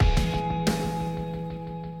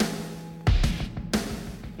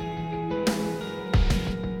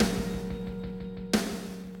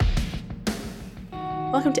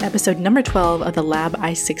welcome to episode number 12 of the Lab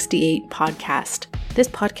I-68 podcast. This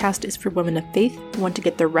podcast is for women of faith who want to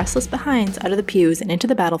get their restless behinds out of the pews and into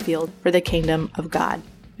the battlefield for the kingdom of God.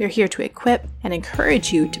 We are here to equip and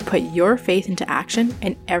encourage you to put your faith into action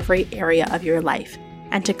in every area of your life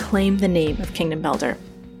and to claim the name of Kingdom Builder.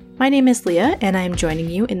 My name is Leah, and I am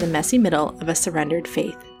joining you in the messy middle of a surrendered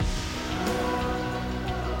faith.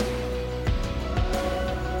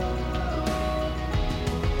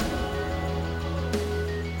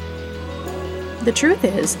 The truth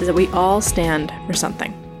is that we all stand for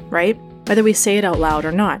something, right? Whether we say it out loud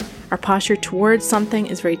or not, our posture towards something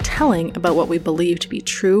is very telling about what we believe to be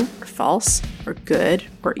true or false, or good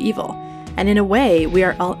or evil. And in a way, we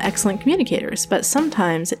are all excellent communicators, but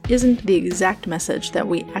sometimes it isn't the exact message that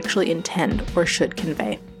we actually intend or should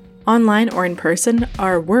convey. Online or in person,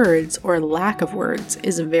 our words or lack of words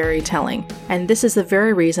is very telling, and this is the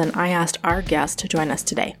very reason I asked our guest to join us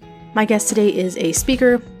today. My guest today is a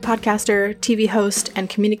speaker, podcaster, TV host, and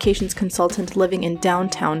communications consultant living in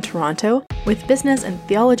downtown Toronto. With business and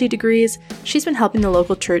theology degrees, she's been helping the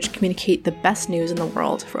local church communicate the best news in the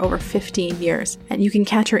world for over 15 years. And you can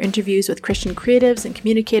catch her interviews with Christian creatives and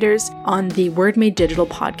communicators on the Word Made Digital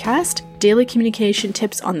podcast, daily communication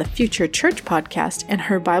tips on the Future Church podcast, and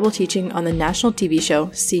her Bible teaching on the national TV show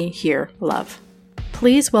See, Hear, Love.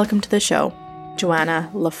 Please welcome to the show, Joanna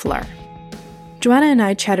LaFleur. Joanna and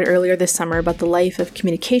I chatted earlier this summer about the life of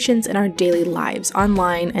communications in our daily lives,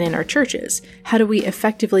 online and in our churches. How do we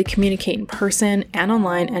effectively communicate in person and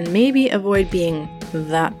online and maybe avoid being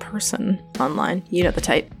that person online? You know the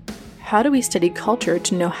type. How do we study culture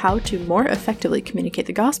to know how to more effectively communicate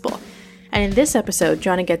the gospel? And in this episode,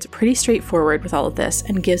 Joanna gets pretty straightforward with all of this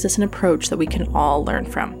and gives us an approach that we can all learn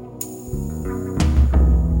from.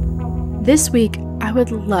 This week, I would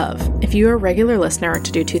love if you're a regular listener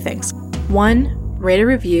to do two things. One, rate a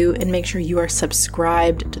review and make sure you are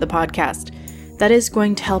subscribed to the podcast. That is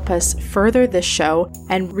going to help us further this show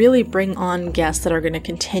and really bring on guests that are going to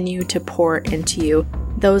continue to pour into you.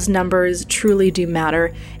 Those numbers truly do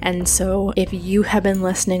matter. And so if you have been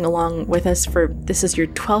listening along with us this is your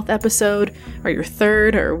 12th episode or your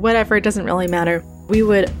third or whatever, it doesn't really matter. We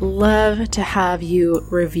would love to have you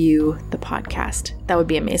review the podcast. That would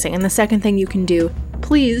be amazing. And the second thing you can do,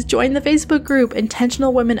 please join the Facebook group,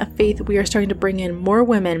 Intentional Women of Faith. We are starting to bring in more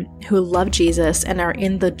women who love Jesus and are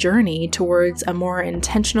in the journey towards a more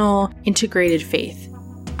intentional, integrated faith.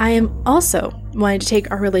 I am also wanting to take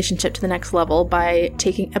our relationship to the next level by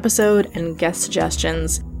taking episode and guest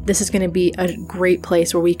suggestions. This is going to be a great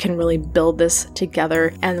place where we can really build this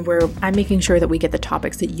together and where I'm making sure that we get the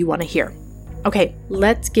topics that you want to hear. Okay,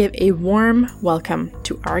 let's give a warm welcome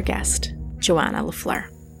to our guest, Joanna LaFleur.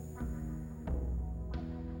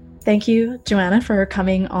 Thank you, Joanna, for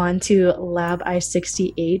coming on to Lab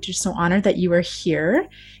I-68. Just so honored that you are here.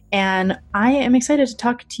 And I am excited to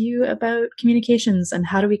talk to you about communications and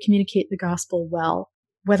how do we communicate the gospel well,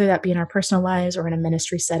 whether that be in our personal lives or in a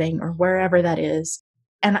ministry setting or wherever that is.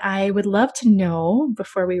 And I would love to know,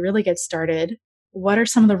 before we really get started, what are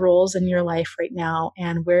some of the roles in your life right now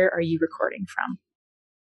and where are you recording from?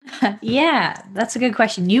 Yeah, that's a good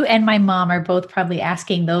question. You and my mom are both probably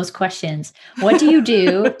asking those questions. What do you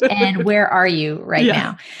do and where are you right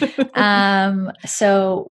now?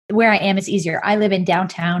 So where I am is easier. I live in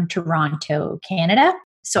downtown Toronto, Canada.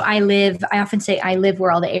 So I often say I live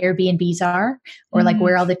where all the Airbnbs are, or like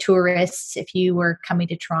where all the tourists, if you were coming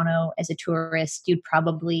to Toronto as a tourist, you'd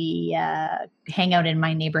probably hang out in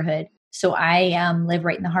my neighborhood. So I live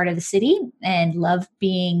right in the heart of the city and love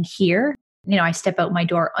being here. You know, I step out my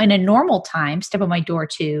door in a normal time,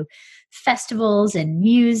 to festivals and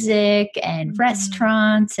music and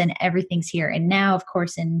restaurants and everything's here. And now, of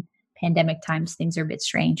course, in pandemic times, things are a bit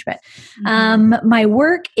strange. But my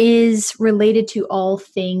work is related to all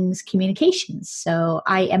things communications. So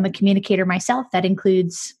I am a communicator myself. That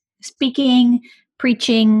includes speaking,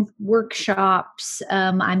 preaching, workshops.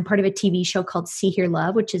 I'm part of a TV show called See, Hear,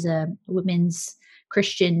 Love, which is a women's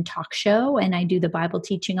Christian talk show. And I do the Bible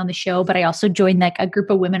teaching on the show, but I also join like a group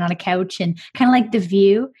of women on a couch and kind of like The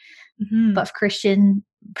View, but of Christian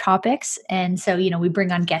topics. And so, you know, we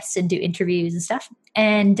bring on guests and do interviews and stuff.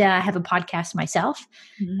 And I have a podcast myself.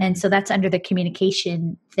 And so that's under the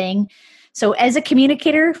communication thing. So as a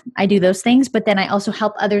communicator, I do those things, but then I also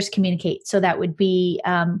help others communicate. So that would be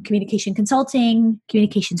communication consulting,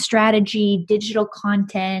 communication strategy, digital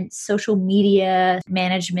content, social media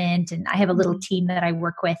management. And I have a little team that I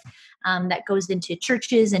work with that goes into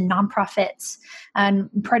churches and nonprofits and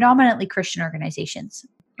predominantly Christian organizations.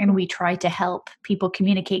 And we try to help people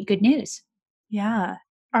communicate good news. Yeah.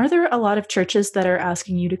 Are there a lot of churches that are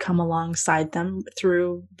asking you to come alongside them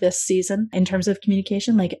through this season in terms of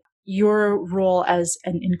communication? Like your role as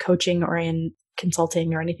in coaching or in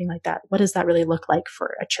consulting or anything like that, what does that really look like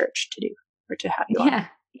for a church to do or to have you on? Yeah.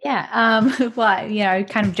 Yeah. Well, I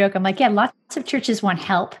kind of joke. I'm like, yeah, lots of churches want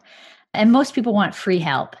help. And most people want free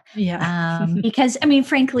help. Yeah. Because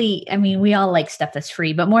frankly, we all like stuff that's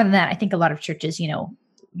free, but more than that, I think a lot of churches,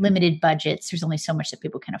 limited budgets, there's only so much that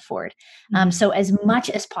people can afford. So as much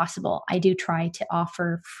as possible, I do try to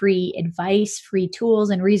offer free advice, free tools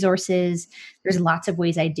and resources. There's lots of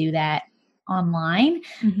ways I do that online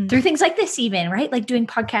through things like this, even, right? Like doing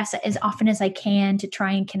podcasts as often as I can to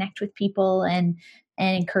try and connect with people and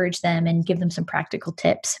encourage them and give them some practical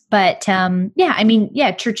tips. But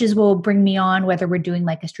churches will bring me on, whether we're doing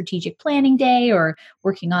like a strategic planning day or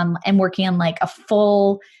working on like a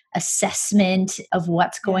full assessment of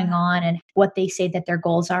what's going on and what they say that their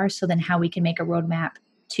goals are. So then how we can make a roadmap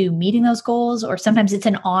to meeting those goals. Or sometimes it's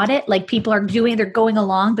an audit, like people they're going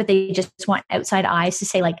along, but they just want outside eyes to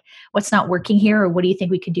say like, what's not working here? Or what do you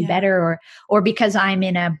think we could do better? Or because I'm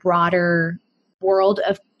in a broader world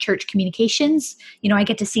of church communications, I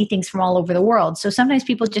get to see things from all over the world. So sometimes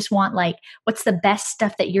people just want like, what's the best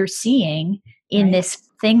stuff that you're seeing in this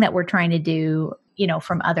thing that we're trying to do,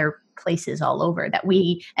 from other places all over that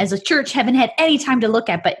we as a church haven't had any time to look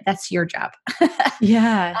at, but that's your job.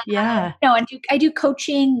 Yeah. No, I do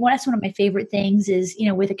coaching. Well, that's one of my favorite things is,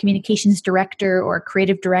 with a communications director or a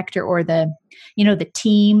creative director or the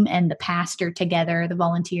team and the pastor together, the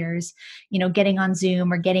volunteers, getting on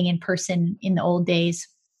Zoom or getting in person in the old days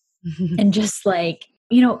and just like,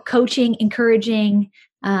 coaching, encouraging,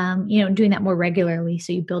 doing that more regularly.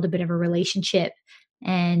 So you build a bit of a relationship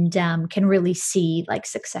and can really see like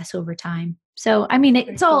success over time. So,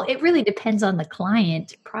 it really depends on the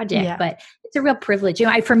client project, but it's a real privilege.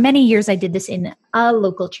 For many years, I did this in a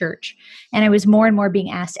local church and I was more and more being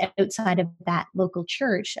asked outside of that local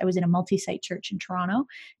church. I was in a multi-site church in Toronto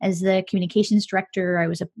as the communications director. I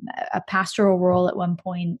was a pastoral role at one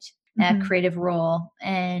point, a creative role.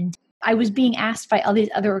 And I was being asked by all these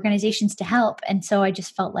other organizations to help. And so I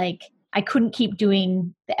just felt like I couldn't keep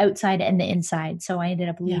doing the outside and the inside. So I ended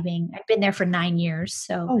up leaving. I've been there for 9 years.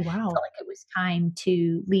 So I felt like it was time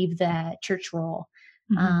to leave the church role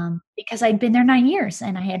because I'd been there 9 years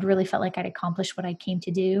and I had really felt like I'd accomplished what I came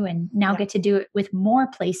to do and now get to do it with more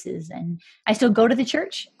places. And I still go to the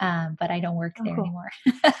church, but I don't work there anymore.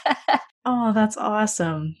 Oh, that's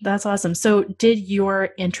awesome. That's awesome. So did your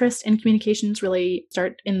interest in communications really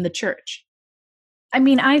start in the church?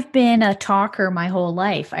 I've been a talker my whole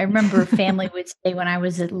life. I remember family would say when I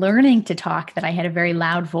was learning to talk that I had a very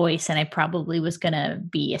loud voice and I probably was going to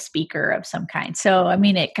be a speaker of some kind. So,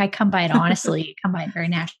 I come by it honestly, come by it very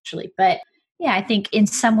naturally. But yeah, I think in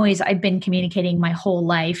some ways I've been communicating my whole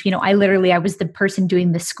life. I was the person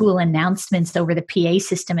doing the school announcements over the PA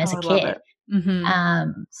system as a kid.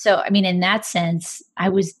 So, in that sense, I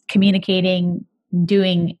was communicating,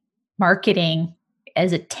 doing marketing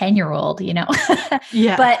as a 10-year-old,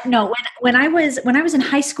 Yeah. But no, when I was in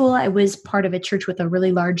high school, I was part of a church with a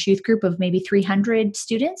really large youth group of maybe 300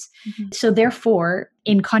 students. So therefore,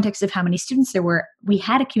 in context of how many students there were, we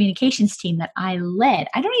had a communications team that I led.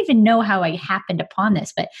 I don't even know how I happened upon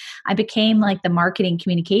this, but I became like the marketing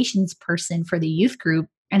communications person for the youth group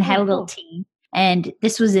and had a little team. And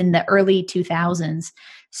this was in the early 2000s.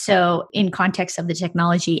 So in context of the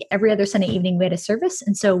technology, every other Sunday evening we had a service.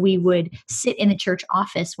 And so we would sit in the church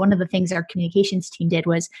office. One of the things our communications team did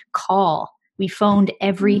was call. We phoned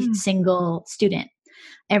every single student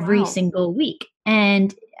every single week.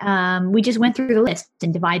 And we just went through the list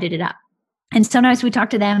and divided it up. And sometimes we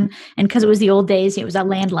talked to them, and because it was the old days, it was a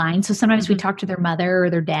landline. So sometimes we talked to their mother or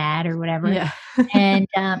their dad or whatever. Yeah. And,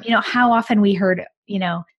 how often we heard,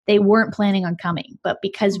 they weren't planning on coming, but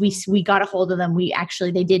because we got a hold of them,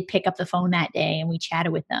 they did pick up the phone that day and we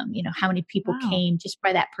chatted with them, how many people came just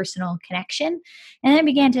by that personal connection. And then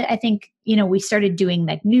began to, I think, we started doing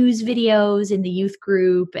like news videos in the youth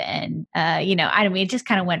group and, it just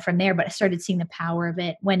kind of went from there, but I started seeing the power of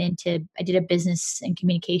it, I did a business and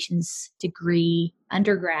communications degree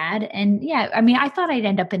undergrad. And I thought I'd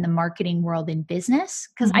end up in the marketing world in business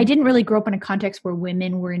because I didn't really grow up in a context where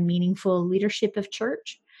women were in meaningful leadership of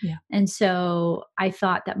church. Yeah. And so I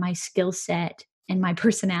thought that my skill set and my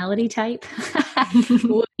personality type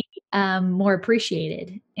would be more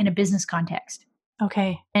appreciated in a business context.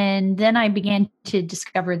 Okay. And then I began to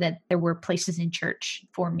discover that there were places in church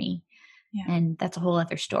for me. Yeah. And that's a whole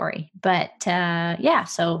other story. But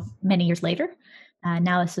so many years later,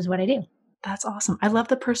 now this is what I do. That's awesome. I love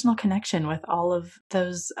the personal connection with all of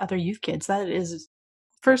those other youth kids. That is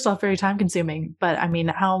first off very time consuming, but I mean,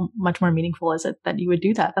 how much more meaningful is it that you would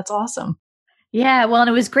do that? That's awesome. Yeah, well, and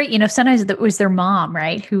it was great. Sometimes it was their mom,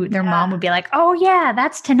 right? Who their mom would be like, "Oh yeah,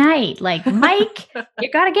 that's tonight." Like, Mike, you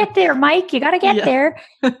got to get there. Mike, you got to get there.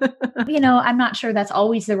 I'm not sure that's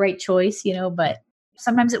always the right choice, but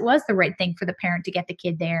sometimes it was the right thing for the parent to get the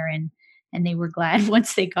kid there, and they were glad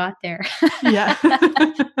once they got there. Yeah.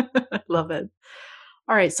 Love it.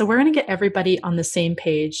 All right, so we're going to get everybody on the same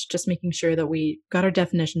page, just making sure that we got our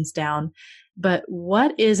definitions down. But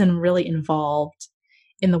what is and really involved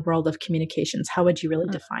in the world of communications? How would you really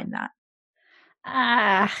define that?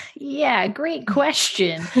 Yeah, great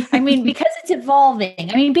question. I mean, because it's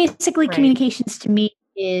evolving. I mean, basically, Right. communications to me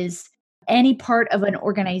is any part of an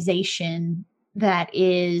organization that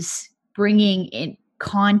is bringing in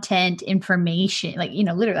content, information, like,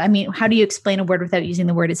 literally. I mean, how do you explain a word without using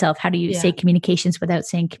the word itself? How do you say communications without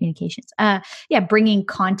saying communications? Bringing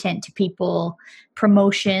content to people,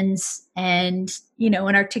 promotions, and,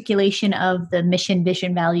 an articulation of the mission,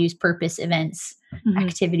 vision, values, purpose, events,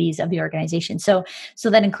 activities of the organization. So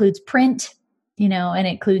that includes print, and it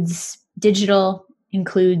includes digital,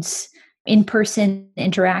 includes in-person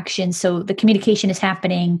interaction. So the communication is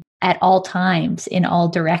happening at all times in all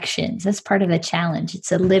directions. That's part of the challenge.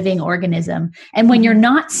 It's a living organism. And when you're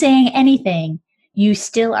not saying anything, you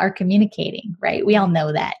still are communicating, right? We all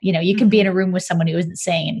know that. You can be in a room with someone who isn't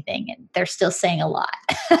saying anything and they're still saying a lot.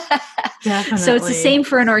 Definitely. So it's the same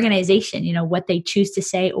for an organization. What they choose to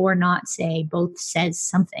say or not say both says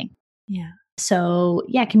something. Yeah. So,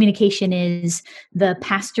 communication is the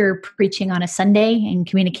pastor preaching on a Sunday, and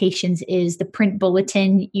communications is the print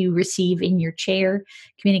bulletin you receive in your chair.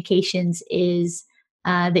 Communications is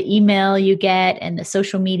the email you get, and the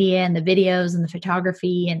social media, and the videos, and the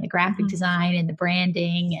photography, and the graphic design, and the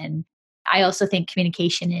branding. And I also think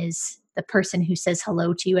communication is the person who says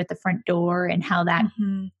hello to you at the front door, and how that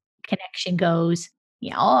connection goes.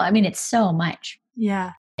 It's so much.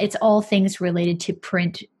 Yeah. It's all things related to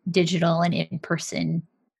print, digital, and in-person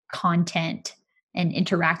content and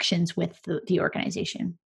interactions with the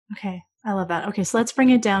organization. Okay. I love that. Okay. So let's bring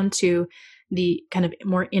it down to the kind of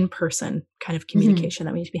more in-person kind of communication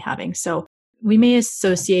that we need to be having. So we may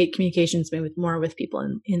associate communications maybe more with people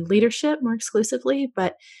in leadership more exclusively,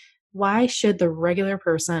 but why should the regular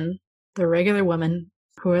person, the regular woman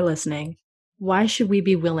who are listening, why should we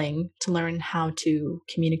be willing to learn how to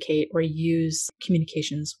communicate or use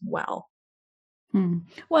communications well?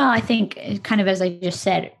 Well, I think kind of as I just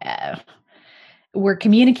said, we're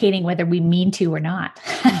communicating whether we mean to or not.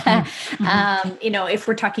 If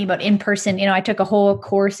we're talking about in person, I took a whole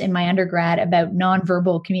course in my undergrad about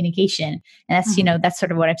nonverbal communication. And that's, that's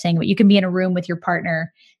sort of what I'm saying. But you can be in a room with your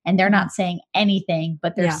partner and they're not saying anything,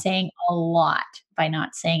 but they're saying a lot by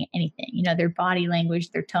not saying anything. Their body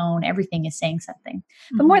language, their tone, everything is saying something.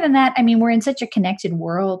 But more than that, we're in such a connected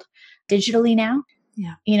world digitally now.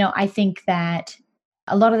 Yeah. I think that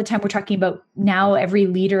a lot of the time we're talking about now every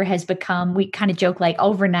leader has become, we kind of joke like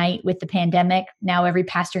overnight with the pandemic, now every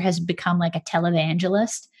pastor has become like a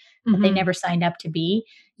televangelist that they never signed up to be.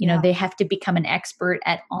 They have to become an expert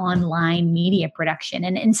at online media production.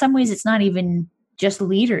 And in some ways, it's not even just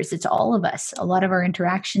leaders, it's all of us. A lot of our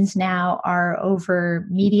interactions now are over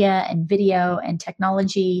media and video and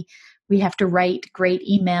technology. We have to write great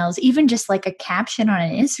emails. Even just like a caption on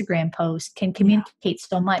an Instagram post can communicate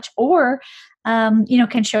so much, or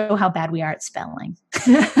can show how bad we are at spelling.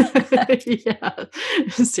 Yeah,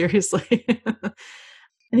 seriously.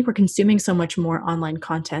 I think we're consuming so much more online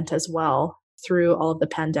content as well through all of the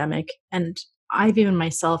pandemic. And I've even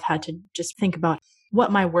myself had to just think about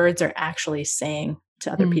what my words are actually saying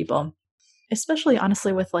to other people, especially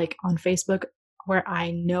honestly with like on Facebook, where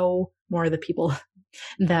I know more of the people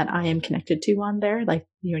that I am connected to on there, like,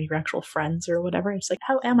 your actual friends or whatever. It's like,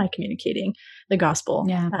 how am I communicating the gospel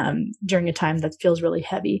during a time that feels really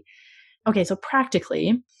heavy? Okay, so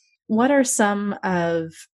practically, what are some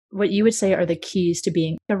of what you would say are the keys to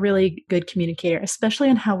being a really good communicator, especially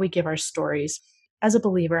in how we give our stories? As a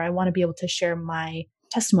believer, I want to be able to share my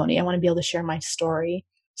testimony. I want to be able to share my story.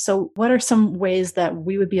 So what are some ways that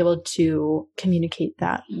we would be able to communicate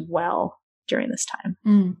that well during this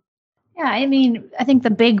time? Yeah, I think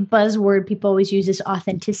the big buzzword people always use is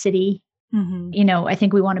authenticity. I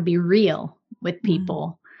think we want to be real with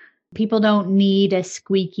people. People don't need a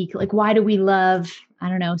squeaky, like, why do we love, I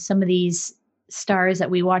don't know, some of these stars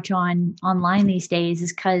that we watch online these days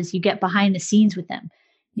is because you get behind the scenes with them.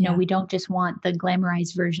 We don't just want the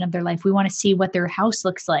glamorized version of their life. We want to see what their house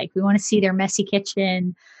looks like. We want to see their messy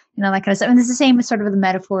kitchen, that kind of stuff. And it's the same as sort of the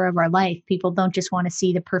metaphor of our life. People don't just want to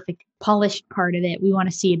see the perfect polished part of it. We want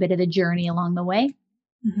to see a bit of the journey along the way.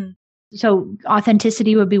 So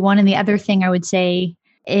authenticity would be one. And the other thing I would say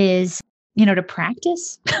is, to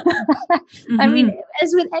practice. I mean,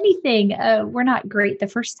 as with anything, we're not great the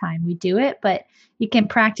first time we do it, but you can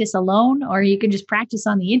practice alone or you can just practice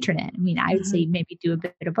on the internet. I mean, I would say maybe do a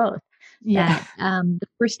bit of both. Yeah. The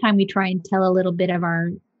first time we try and tell a little bit of our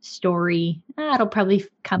story, it'll probably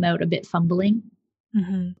come out a bit fumbling.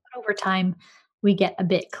 But over time, we get a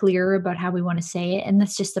bit clearer about how we want to say it. And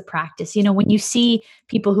that's just the practice. When you see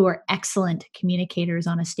people who are excellent communicators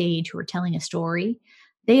on a stage who are telling a story,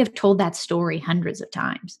 they have told that story hundreds of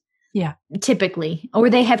times. Yeah. Typically, or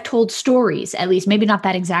they have told stories, at least, maybe not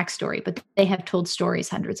that exact story, but they have told stories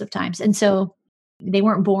hundreds of times. And so they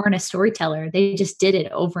weren't born a storyteller. They just did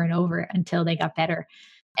it over and over until they got better.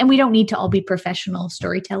 And we don't need to all be professional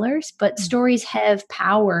storytellers, but stories have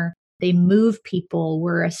power. They move people.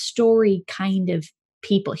 We're a story kind of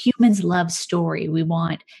people. Humans love story. We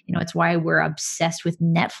want, it's why we're obsessed with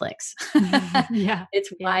Netflix. Yeah.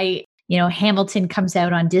 It's why, Hamilton comes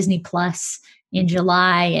out on Disney Plus in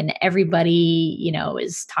July and everybody,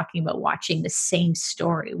 is talking about watching the same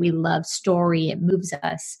story. We love story. It moves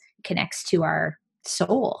us, connects to our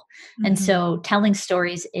soul. And so telling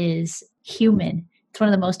stories is human. It's one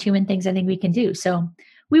of the most human things I think we can do. So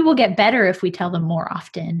we will get better if we tell them more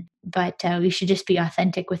often, but we should just be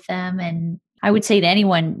authentic with them. And I would say to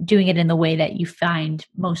anyone, doing it in the way that you find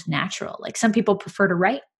most natural. Like some people prefer to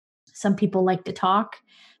write. Some people like to talk.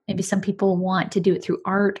 Maybe some people want to do it through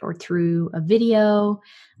art or through a video.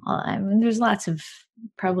 There's lots of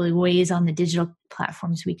probably ways on the digital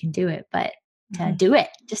platforms we can do it, but do it.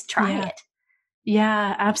 Just try it.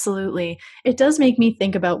 Yeah, absolutely. It does make me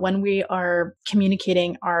think about when we are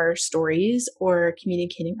communicating our stories or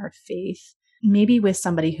communicating our faith, maybe with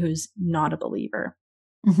somebody who's not a believer,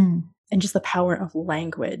 and just the power of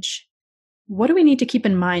language. What do we need to keep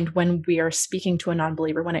in mind when we are speaking to a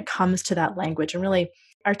non-believer when it comes to that language and really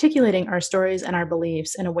articulating our stories and our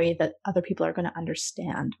beliefs in a way that other people are going to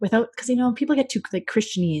understand because, people get too like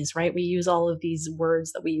Christianese, right? We use all of these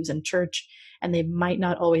words that we use in church and they might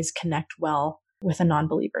not always connect well with a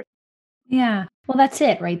non-believer. Yeah. Well, that's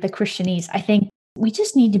it, right? The Christianese. I think we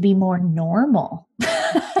just need to be more normal.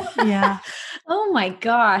 Yeah. Oh my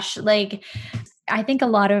gosh. I think a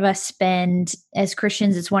lot of us spend, as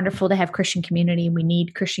Christians, it's wonderful to have Christian community. We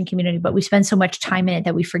need Christian community, but we spend so much time in it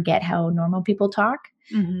that we forget how normal people talk.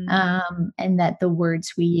 And that the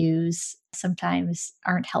words we use sometimes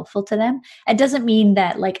aren't helpful to them. It doesn't mean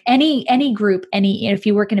that any group, if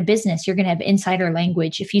you work in a business, you're going to have insider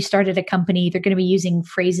language. If you started a company, they're going to be using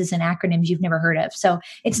phrases and acronyms you've never heard of. So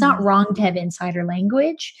it's not wrong to have insider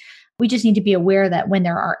language. We just need to be aware that when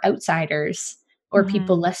there are outsiders or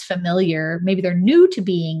people less familiar, maybe they're new to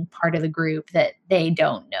being part of the group, that they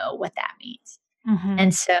don't know what that means.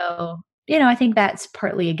 And so, I think that's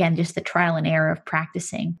partly, again, just the trial and error of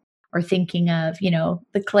practicing or thinking of,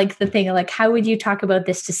 the thing of how would you talk about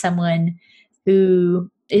this to someone who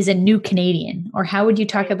is a new Canadian? Or how would you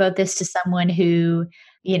talk about this to someone who,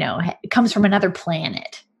 comes from another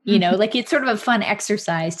planet? It's sort of a fun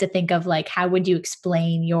exercise to think of how would you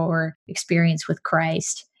explain your experience with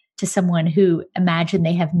Christ to someone who imagine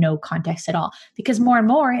they have no context at all? Because more and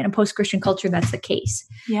more in a post-Christian culture, that's the case.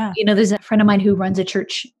 Yeah. There's a friend of mine who runs a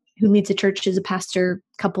church, who leads a church as a pastor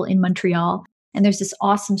couple in Montreal. And there's this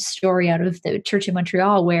awesome story out of the church in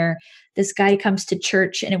Montreal where this guy comes to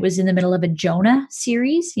church and it was in the middle of a Jonah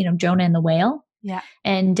series, Jonah and the whale. Yeah.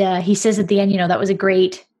 And he says at the end, that was a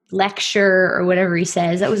great lecture or whatever he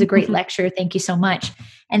says. That was a great lecture. Thank you so much.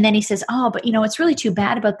 And then he says, but it's really too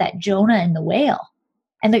bad about that Jonah and the whale.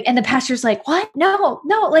 And the pastor's like, what? No,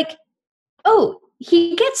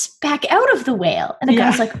 he gets back out of the whale. And the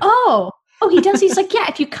guy's like, oh, he does. He's like, yeah,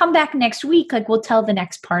 if you come back next week, we'll tell the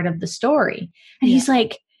next part of the story. And he's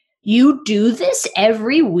like, you do this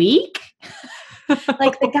every week?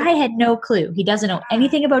 The guy had no clue. He doesn't know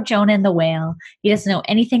anything about Jonah and the whale. He doesn't know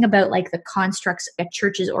anything about the constructs that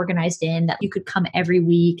church is organized in, that you could come every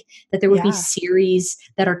week, that there would be series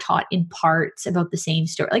that are taught in parts about the same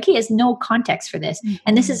story. He has no context for this.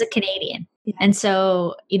 And this is a Canadian. Yeah. And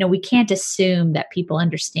so, we can't assume that people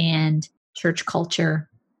understand church culture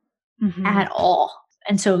at all.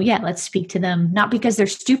 And so, let's speak to them, not because they're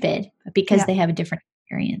stupid, but because they have a different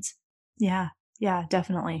experience. Yeah. Yeah,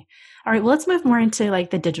 definitely. All right. Well, let's move more into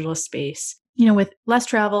the digital space, with less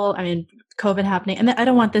travel. I mean, COVID happening. And I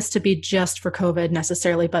don't want this to be just for COVID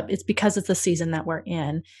necessarily, but it's because it's the season that we're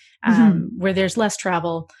in, where there's less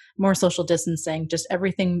travel, more social distancing, just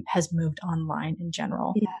everything has moved online in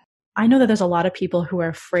general. Yeah. I know that there's a lot of people who are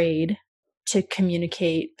afraid to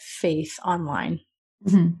communicate faith online,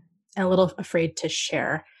 a little afraid to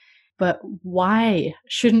share. but why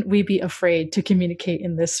shouldn't we be afraid to communicate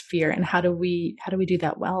in this sphere? And how do we do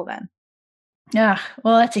that well then? Yeah,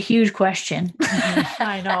 well, that's a huge question.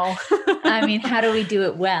 I know. I mean, how do we do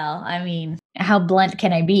it well? I mean, how blunt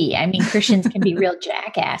can I be? I mean, Christians can be real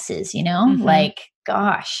jackasses, like,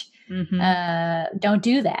 gosh, don't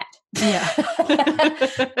do that.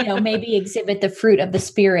 Yeah. Maybe exhibit the fruit of the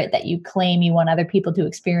spirit that you claim you want other people to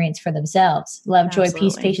experience for themselves. Love, joy, peace,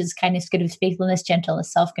 Absolutely. patience, kindness, goodness, faithfulness,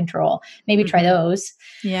 gentleness, self-control. Maybe try those.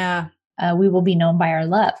 Yeah. We will be known by our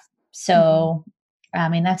love. So, I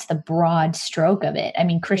mean, that's the broad stroke of it. I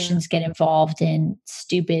mean, Christians get involved in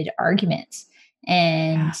stupid arguments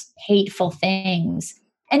and hateful things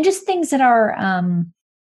and just things that are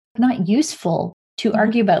not useful to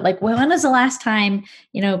argue about. Like, when was the last time,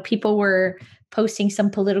 people were posting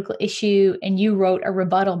some political issue and you wrote a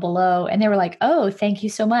rebuttal below and they were like, oh, thank you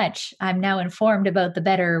so much. I'm now informed about the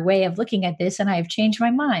better way of looking at this and I've changed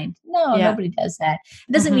my mind. No, nobody does that.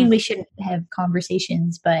 It doesn't mean we shouldn't have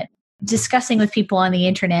conversations, but discussing with people on the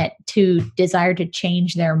internet to desire to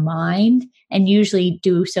change their mind and usually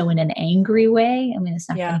do so in an angry way. I mean, it's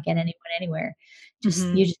not going to get anyone anywhere. You just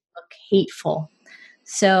look hateful.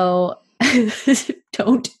 So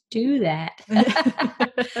don't do that.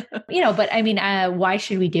 But I mean, why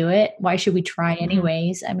should we do it? Why should we try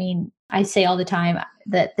anyways? I mean, I say all the time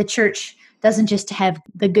that the church doesn't just have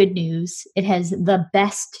the good news. It has the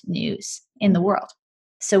best news in the world.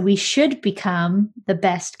 So we should become the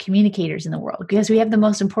best communicators in the world because we have the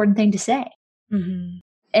most important thing to say. And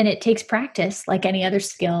it takes practice, like any other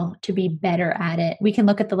skill, to be better at it. We can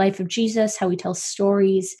look at the life of Jesus, how he tells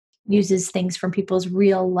stories, uses things from people's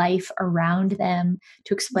real life around them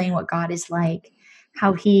to explain what God is like,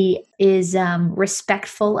 how he is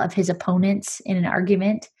respectful of his opponents in an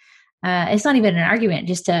argument. It's not even an argument,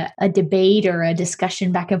 just a debate or a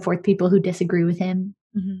discussion back and forth, people who disagree with him.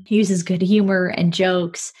 He uses good humor and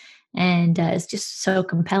jokes, and it's just so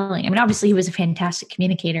compelling. I mean, obviously, he was a fantastic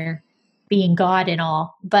communicator, being God and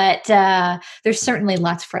all, but there's certainly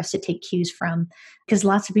lots for us to take cues from because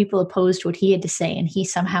lots of people opposed what he had to say, and he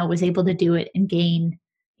somehow was able to do it and gain,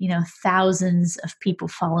 thousands of people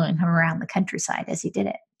following him around the countryside as he did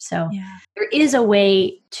it. So there is a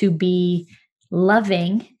way to be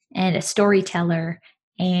loving and a storyteller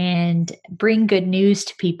and bring good news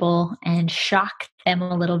to people and shock them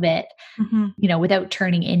a little bit, without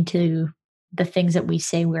turning into the things that we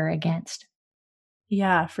say we're against.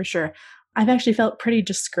 Yeah, for sure. I've actually felt pretty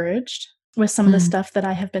discouraged with some of the stuff that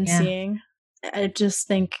I have been seeing. I just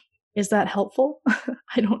think, is that helpful?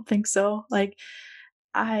 I don't think so. Like,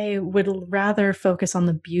 I would rather focus on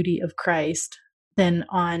the beauty of Christ than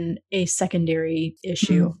on a secondary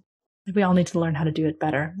issue. We all need to learn how to do it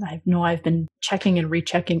better. I know I've been checking and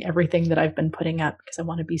rechecking everything that I've been putting up because I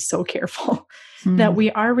want to be so careful that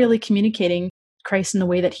we are really communicating Christ in the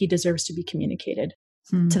way that he deserves to be communicated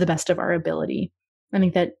to the best of our ability. I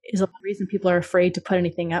think that is a reason people are afraid to put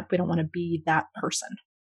anything up. We don't want to be that person.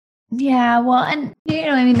 Yeah, well, and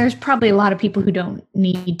I mean, there's probably a lot of people who don't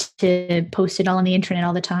need to post it all on the internet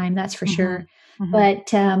all the time. That's for sure.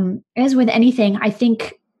 But as with anything, I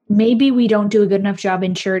think maybe we don't do a good enough job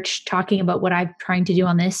in church talking about what I'm trying to do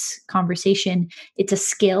on this conversation. It's a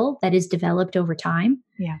skill that is developed over time.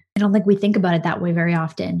 Yeah, I don't think we think about it that way very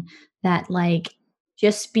often. That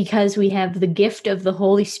just because we have the gift of the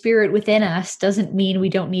Holy Spirit within us doesn't mean we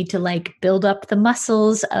don't need to build up the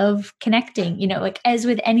muscles of connecting, as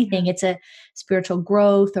with anything, it's a spiritual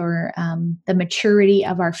growth or the maturity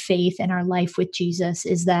of our faith and our life with Jesus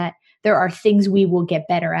is that there are things we will get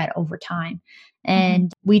better at over time.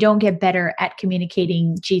 And we don't get better at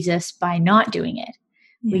communicating Jesus by not doing it.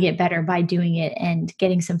 We get better by doing it and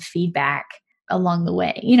getting some feedback along the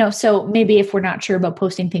way, so maybe if we're not sure about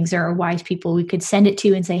posting things, there are wise people we could send it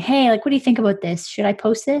to and say, hey, what do you think about this? Should I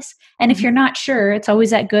post this? And if you're not sure, it's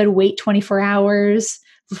always that good, wait 24 hours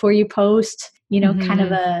before you post, kind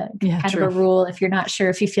of a rule. If you're not sure,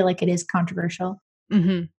 if you feel like it is controversial,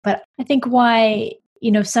 but I think why,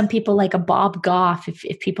 some people like a Bob Goff,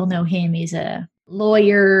 if people know him, he's a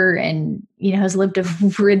lawyer and, has lived a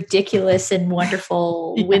ridiculous and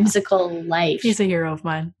wonderful, whimsical life. He's a hero of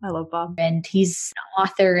mine. I love Bob. And he's an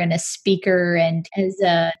author and a speaker and is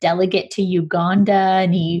a delegate to Uganda.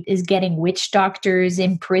 And he is getting witch doctors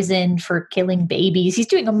imprisoned for killing babies. He's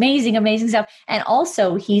doing amazing, amazing stuff. And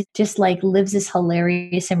also he just lives this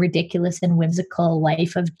hilarious and ridiculous and whimsical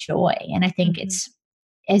life of joy. And I think it's,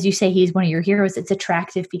 as you say, he's one of your heroes. It's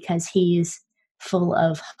attractive because he's full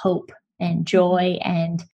of hope and joy.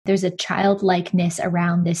 And there's a childlikeness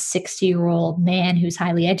around this 60-year-old man who's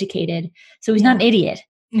highly educated. So he's not an idiot.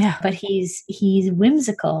 Yeah. but he's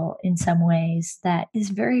whimsical in some ways that is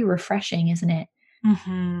very refreshing, isn't it?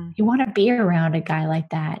 Mm-hmm. You want to be around a guy like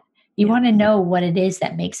that. You Yeah. want to know what it is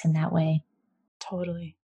that makes him that way.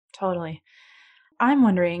 Totally. Totally. I'm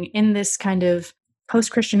wondering, in this kind of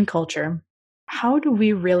post-Christian culture, how do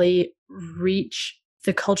we really reach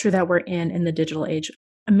the culture that we're in the digital age?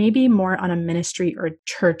 Maybe more on a ministry or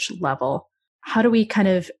church level. How do we kind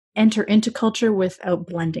of enter into culture without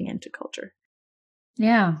blending into culture?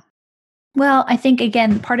 Yeah. Well, I think,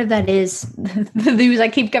 again, part of that is the news I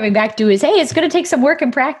keep coming back to is, hey, it's going to take some work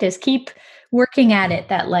and practice. Keep working at it.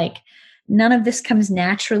 That like none of this comes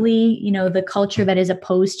naturally. The culture that is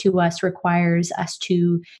opposed to us requires us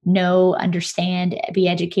to know, understand, be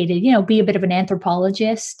educated, be a bit of an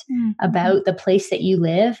anthropologist about the place that you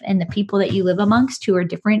live and the people that you live amongst who are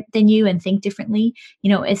different than you and think differently.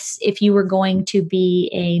 If you were going to be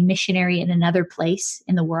a missionary in another place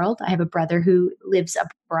in the world, I have a brother who lives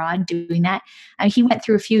abroad doing that. He went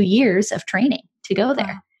through a few years of training to go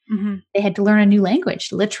there. Mm-hmm. They had to learn a new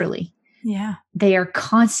language, literally. Yeah. They are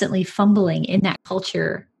constantly fumbling in that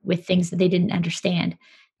culture with things that they didn't understand.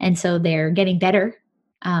 And so they're getting better.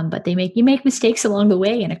 But you make mistakes along the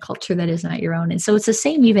way in a culture that is not your own. And so it's the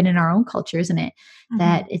same even in our own culture, isn't it? Mm-hmm.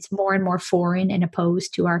 That it's more and more foreign and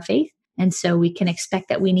opposed to our faith. And so we can expect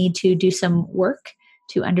that we need to do some work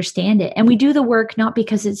to understand it. And we do the work not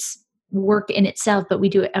because it's work in itself, but we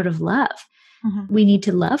do it out of love. Mm-hmm. We need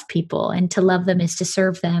to love people, and to love them is to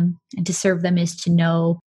serve them, and to serve them is to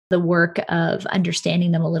know the work of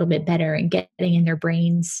understanding them a little bit better and getting in their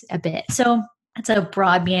brains a bit. So that's a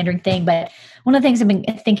broad, meandering thing. But one of the things I've been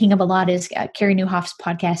thinking of a lot is Carey Nieuwhof's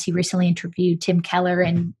podcast. He recently interviewed Tim Keller,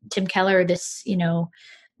 and Tim Keller, this,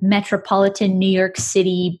 metropolitan New York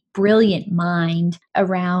City, brilliant mind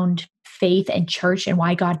around faith and church and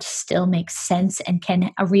why God still makes sense and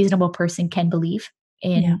a reasonable person can believe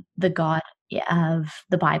in the God of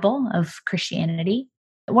the Bible, of Christianity.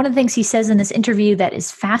 One of the things he says in this interview that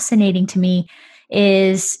is fascinating to me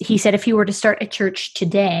is he said if he were to start a church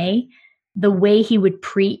today, the way he would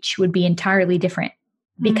preach would be entirely different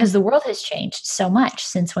because the world has changed so much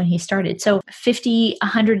since when he started. So 50,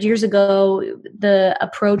 100 years ago, the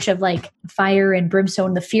approach of like fire and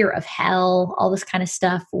brimstone, the fear of hell, all this kind of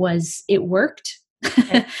stuff it worked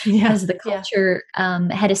because the culture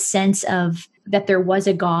had a sense of that there was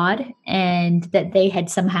a God and that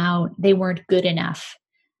they weren't good enough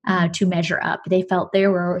to measure up. They felt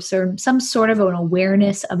there were some sort of an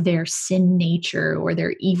awareness of their sin nature or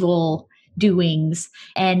their evil doings.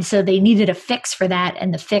 And so they needed a fix for that.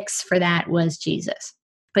 And the fix for that was Jesus.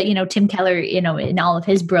 But, Tim Keller, in all of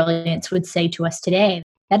his brilliance would say to us today,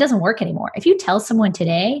 that doesn't work anymore. If you tell someone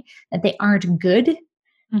today that they aren't good,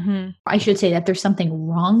 I should say that there's something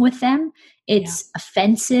wrong with them, it's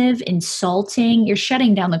offensive, insulting. You're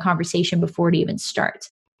shutting down the conversation before it even starts.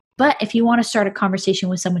 But if you want to start a conversation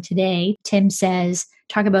with someone today, Tim says,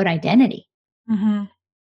 talk about identity.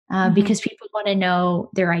 Because people want to know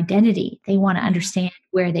their identity. They want to understand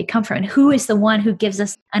where they come from and who is the one who gives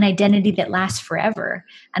us an identity that lasts forever,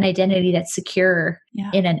 an identity that's secure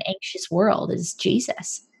in an anxious world is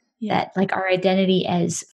Jesus. That like our identity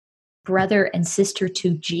as brother and sister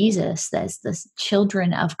to Jesus, as the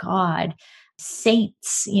children of God,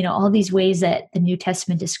 saints, all these ways that the New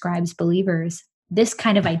Testament describes believers. This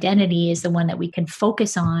kind of identity is the one that we can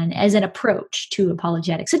focus on as an approach to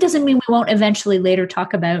apologetics. It doesn't mean we won't eventually later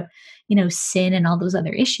talk about, sin and all those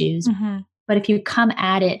other issues. But if you come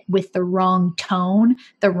at it with the wrong tone,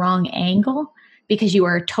 the wrong angle, because you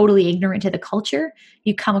are totally ignorant to the culture,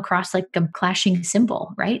 you come across like a clashing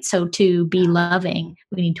cymbal, right? So to be loving,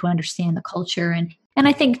 we need to understand the culture. And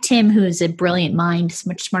I think Tim, who is a brilliant mind,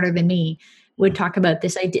 much smarter than me, would talk about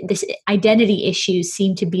this identity issues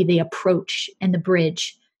seem to be the approach and the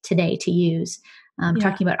bridge today to use.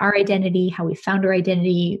 Talking about our identity, how we found our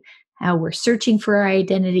identity, how we're searching for our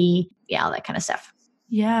identity, all that kind of stuff.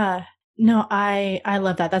 Yeah. No, I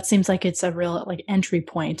love that. That seems like it's a real like entry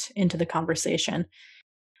point into the conversation.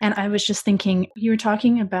 And I was just thinking, you were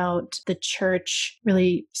talking about the church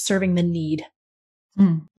really serving the need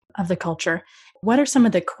of the culture. What are some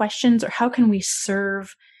of the questions, or how can we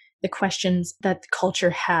serve the questions that the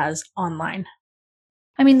culture has online?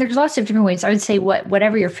 I mean, there's lots of different ways. I would say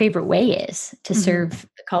whatever your favorite way is to serve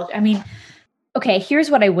the culture. I mean, okay,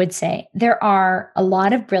 here's what I would say. There are a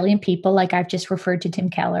lot of brilliant people, like I've just referred to Tim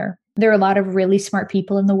Keller. There are a lot of really smart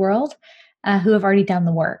people in the world who have already done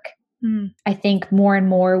the work. I think more and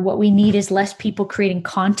more what we need is less people creating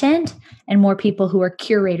content and more people who are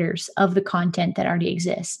curators of the content that already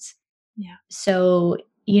exists. Yeah. So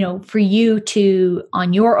for you to,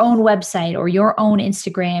 on your own website or your own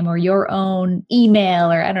Instagram or your own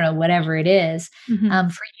email, or I don't know, whatever it is,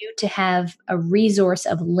 for you to have a resource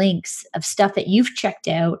of links of stuff that you've checked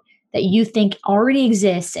out that you think already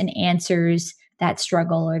exists and answers that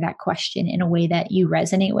struggle or that question in a way that you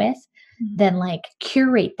resonate with, then like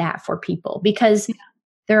curate that for people, because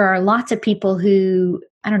there are lots of people who,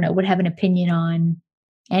 I don't know, would have an opinion on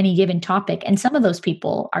any given topic. And some of those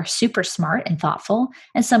people are super smart and thoughtful.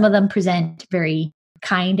 And some of them present very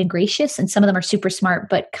kind and gracious. And some of them are super smart,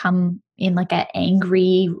 but come in like an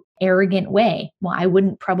angry, arrogant way. Well, I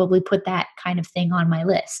wouldn't probably put that kind of thing on my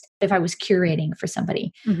list if I was curating for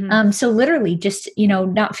somebody. So literally just,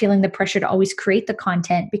 not feeling the pressure to always create the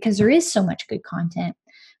content, because there is so much good content,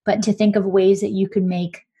 but to think of ways that you could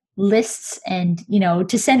make lists and,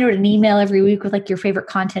 to send out an email every week with like your favorite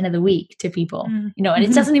content of the week to people, and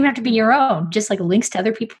it doesn't even have to be your own, just like links to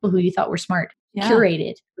other people who you thought were smart,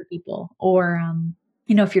 curated for people. Or,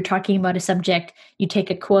 if you're talking about a subject, you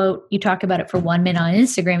take a quote, you talk about it for 1 minute on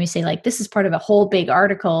Instagram, you say like, this is part of a whole big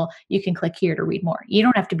article. You can click here to read more. You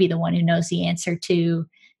don't have to be the one who knows the answer to,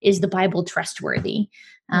 is the Bible trustworthy?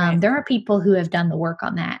 There are people who have done the work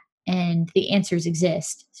on that, and the answers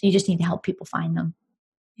exist. So you just need to help people find them.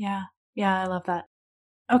 Yeah. I love that.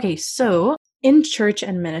 Okay. So in church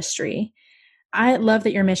and ministry, I love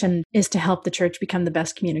that your mission is to help the church become the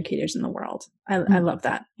best communicators in the world. I love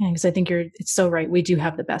that, because I think it's so right. We do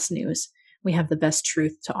have the best news. We have the best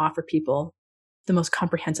truth to offer people, the most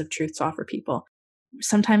comprehensive truth to offer people.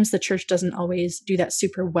 Sometimes the church doesn't always do that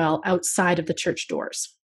super well outside of the church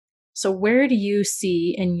doors. So where do you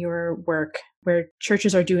see in your work where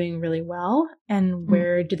churches are doing really well, and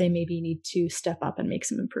where do they maybe need to step up and make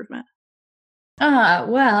some improvement?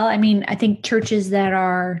 Well, I mean, I think churches that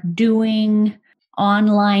are doing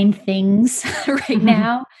online things right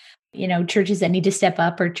now, churches that need to step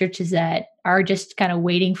up, or churches that are just kind of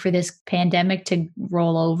waiting for this pandemic to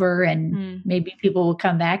roll over and maybe people will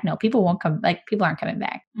come back. No, people won't come, like people aren't coming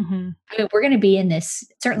back. I mean, we're going to be in this,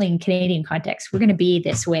 certainly in Canadian context, we're going to be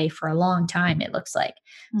this way for a long time, it looks like.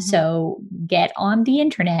 So get on the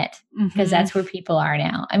internet, because that's where people are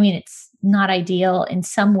now. I mean, it's not ideal in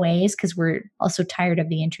some ways because we're also tired of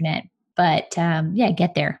the internet, but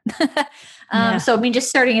get there. So, I mean, just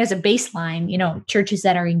starting as a baseline, churches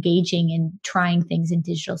that are engaging and trying things in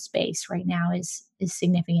digital space right now is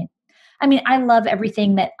significant. I mean, I love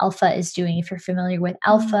everything that Alpha is doing. If you're familiar with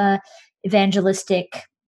Alpha, evangelistic,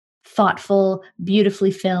 thoughtful,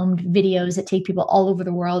 beautifully filmed videos that take people all over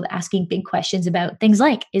the world asking big questions about things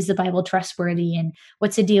like, is the Bible trustworthy? And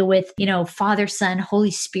what's the deal with, Father, Son,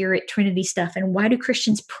 Holy Spirit, Trinity stuff? And why do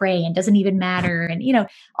Christians pray and doesn't even matter? And,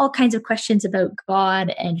 all kinds of questions about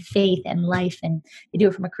God and faith and life. And they do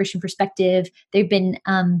it from a Christian perspective. They've been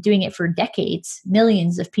doing it for decades.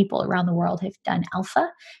 Millions of people around the world have done Alpha,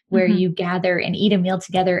 where you gather and eat a meal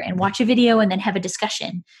together and watch a video and then have a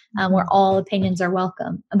discussion where all opinions are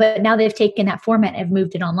welcome. But now they've taken that format and have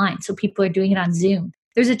moved it online. So people are doing it on Zoom.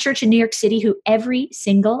 There's a church in New York City who every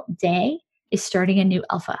single day is starting a new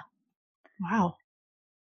Alpha. Wow.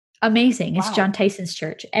 Amazing. It's John Tyson's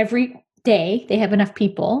church. Every day they have enough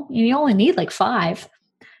people. You only need like 5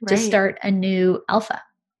 to start a new Alpha.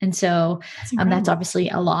 And so that's obviously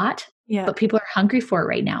a lot, but people are hungry for it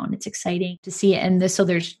right now. And it's exciting to see it. And so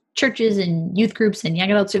there's churches and youth groups and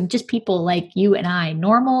young adults, just people like you and I,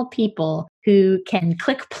 normal people who can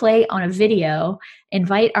click play on a video,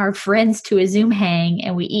 invite our friends to a Zoom hang,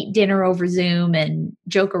 and we eat dinner over Zoom and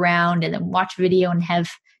joke around and then watch video and have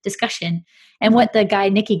discussion. And what the guy,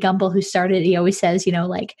 Nicky Gumbel, who started, he always says,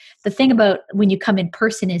 like the thing about when you come in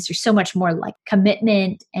person is there's so much more like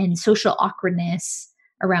commitment and social awkwardness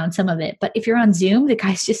around some of it. But if you're on Zoom, the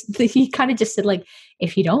guy's he kind of just said like,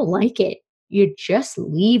 if you don't like it, you just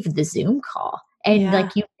leave the Zoom call and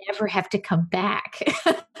like you never have to come back.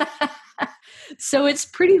 So it's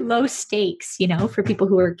pretty low stakes, for people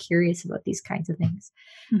who are curious about these kinds of things.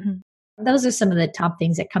 Those are some of the top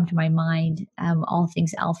things that come to my mind. All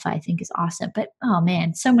things Alpha, I think, is awesome. But, oh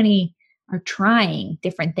man, so many are trying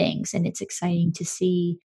different things. And it's exciting to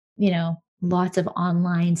see, lots of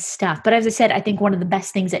online stuff. But as I said, I think one of the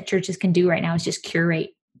best things that churches can do right now is just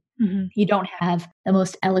curate. You don't have the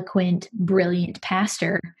most eloquent, brilliant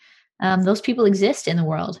pastor. Those people exist in the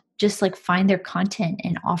world. Just like find their content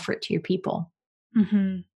and offer it to your people.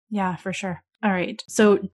 Yeah, for sure. All right.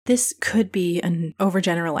 So this could be an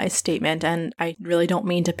overgeneralized statement, and I really don't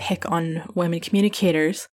mean to pick on women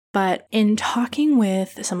communicators, But in talking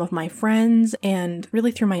with some of my friends and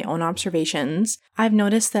really through my own observations, I've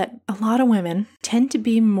noticed that a lot of women tend to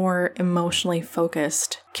be more emotionally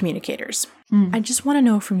focused communicators. I just want to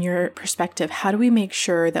know from your perspective, how do we make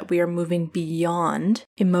sure that we are moving beyond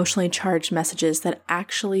emotionally charged messages that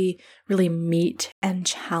actually really meet and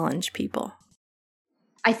challenge people?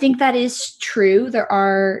 I think that is true. There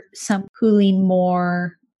are some who lean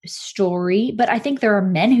more story, but I think there are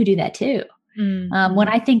men who do that too. When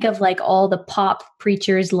I think of like all the pop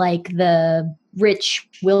preachers like the Rich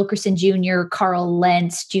Wilkerson Jr., Carl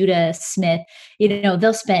Lentz, Judah Smith,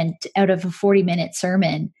 they'll spend out of a 40-minute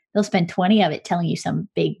sermon, they'll spend 20 of it telling you some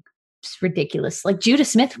big, ridiculous, like Judah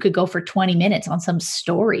Smith could go for 20 minutes on some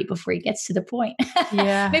story before he gets to the point.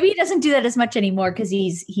 Yeah. Maybe he doesn't do that as much anymore because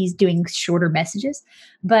he's doing shorter messages,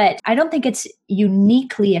 but I don't think it's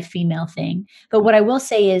uniquely a female thing. But what I will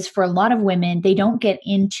say is for a lot of women, they don't get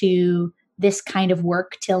into this kind of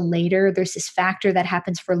work till later. There's this factor that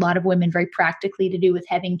happens for a lot of women very practically to do with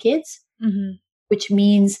having kids, which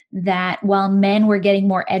means that while men were getting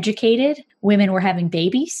more educated, women were having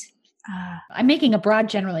babies. I'm making a broad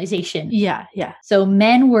generalization. Yeah. So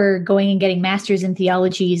men were going and getting masters in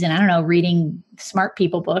theologies and, I don't know, reading smart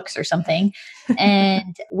people books or something.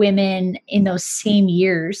 And women in those same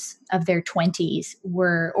years of their 20s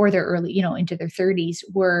or their early, into their 30s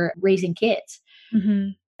were raising kids.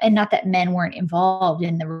 And not that men weren't involved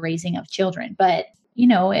in the raising of children, but,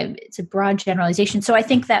 it's a broad generalization. So I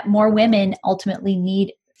think that more women ultimately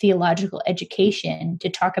need theological education to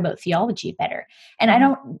talk about theology better.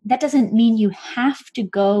 And that doesn't mean you have to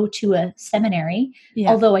go to a seminary,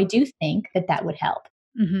 although I do think that would help.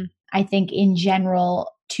 I think in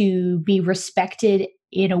general, to be respected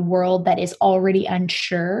in a world that is already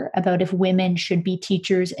unsure about if women should be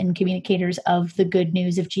teachers and communicators of the good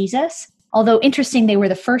news of Jesus. Although interesting, they were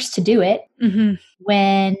the first to do it.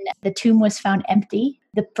 When the tomb was found empty,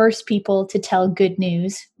 the first people to tell good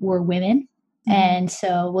news were women. And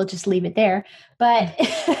so we'll just leave it there. But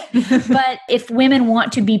but if women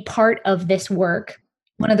want to be part of this work,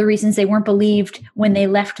 one of the reasons they weren't believed when they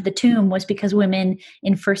left the tomb was because women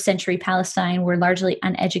in first century Palestine were largely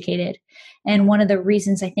uneducated. And one of the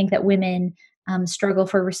reasons I think that women struggle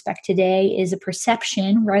for respect today is a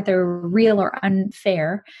perception, whether real or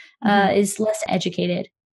unfair, is less educated.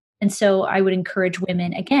 And so I would encourage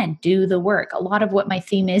women, again, do the work. A lot of what my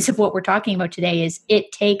theme is of what we're talking about today is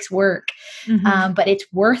it takes work, but it's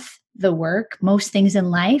worth the work. Most things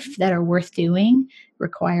in life that are worth doing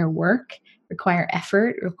require work, require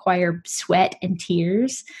effort, require sweat and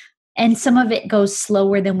tears. And some of it goes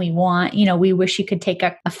slower than we want. We wish you could take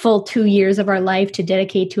a full 2 years of our life to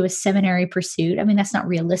dedicate to a seminary pursuit. I mean, that's not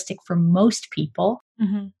realistic for most people.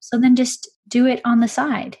 So then just do it on the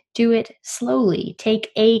side. Do it slowly. Take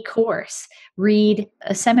a course. Read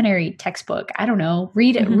a seminary textbook. I don't know.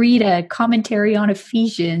 Read a commentary on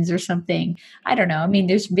Ephesians or something. I don't know. I mean,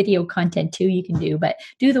 there's video content too you can do, but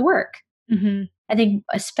do the work. I think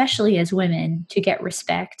especially as women, to get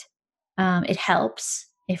respect, it helps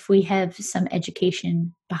if we have some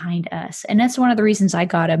education behind us. And that's one of the reasons I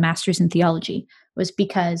got a master's in theology, was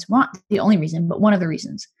because, well, not the only reason, but one of the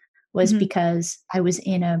reasons was because I was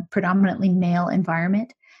in a predominantly male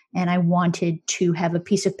environment and I wanted to have a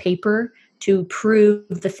piece of paper to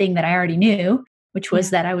prove the thing that I already knew, which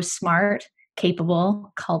was that I was smart,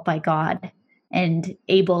 capable, called by God, and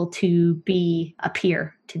able to be a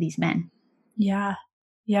peer to these men. Yeah.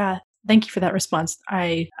 Thank you for that response.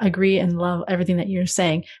 I agree and love everything that you're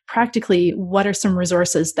saying. Practically, what are some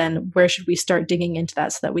resources then? Where should we start digging into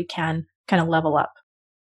that so that we can kind of level up?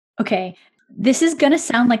 Okay. This is going to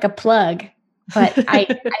sound like a plug, but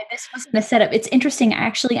this wasn't a setup. It's interesting.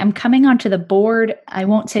 Actually, I'm coming onto the board. I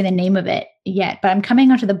won't say the name of it yet, but I'm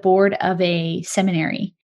coming onto the board of a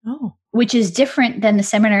seminary, which is different than the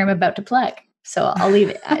seminary I'm about to plug. So I'll leave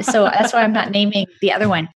it. So that's why I'm not naming the other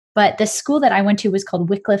one. But the school that I went to was called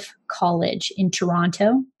Wycliffe College in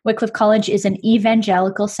Toronto. Wycliffe College is an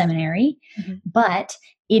evangelical seminary, but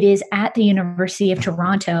it is at the University of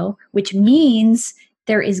Toronto, which means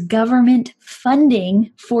there is government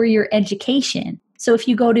funding for your education. So if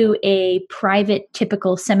you go to a private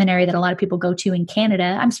typical seminary that a lot of people go to in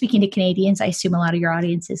Canada, I'm speaking to Canadians. I assume a lot of your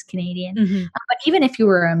audience is Canadian. But even if you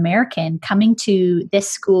were American, coming to this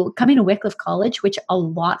school, coming to Wycliffe College, which a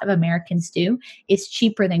lot of Americans do, is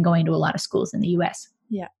cheaper than going to a lot of schools in the US.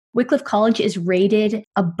 Yeah. Wycliffe College is rated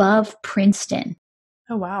above Princeton.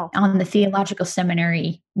 Oh, wow. On the theological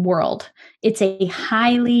seminary world. It's a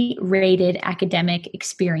highly rated academic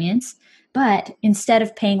experience. But instead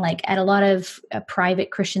of paying like at a lot of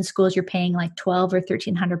private Christian schools, you're paying like $1,200 or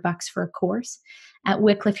 $1,300 for a course. At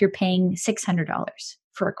Wycliffe, you're paying $600.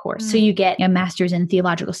 for a course. So you get a master's in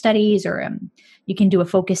theological studies, or you can do a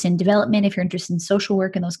focus in development if you're interested in social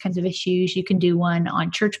work and those kinds of issues. You can do one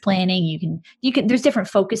on church planning. You can, there's different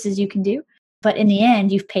focuses you can do. But in the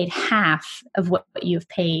end, you've paid half of what you've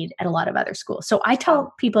paid at a lot of other schools. So I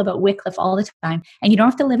tell people about Wycliffe all the time, and you don't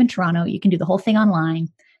have to live in Toronto. You can do the whole thing online.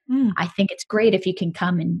 I think it's great if you can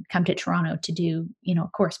come to Toronto to do, a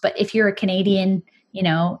course. But if you're a Canadian,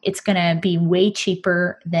 it's going to be way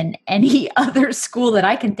cheaper than any other school that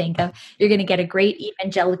I can think of. You're going to get a great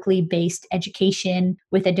evangelically based education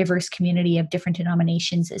with a diverse community of different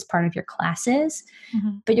denominations as part of your classes.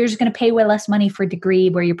 But you're just going to pay way less money for a degree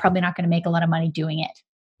where you're probably not going to make a lot of money doing it.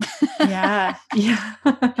 Yeah.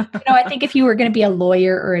 I think if you were going to be a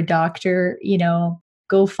lawyer or a doctor,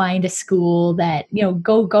 go find a school that,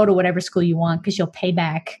 go to whatever school you want, because you'll pay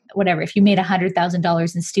back whatever. If you made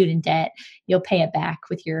 $100,000 in student debt, you'll pay it back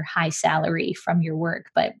with your high salary from your work.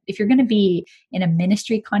 But if you're going to be in a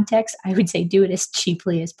ministry context, I would say do it as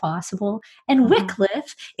cheaply as possible. And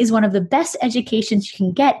Wycliffe is one of the best educations you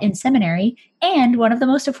can get in seminary and one of the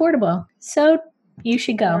most affordable. So you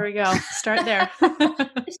should go. There we go. Start there.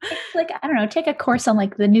 Just take a course on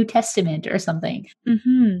the New Testament or something.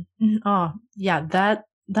 Oh, yeah. That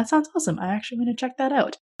sounds awesome. I actually want to check that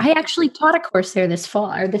out. I actually taught a course there this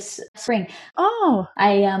fall or this spring. Oh,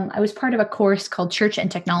 I was part of a course called Church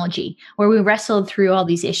and Technology, where we wrestled through all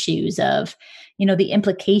these issues of, the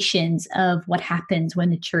implications of what happens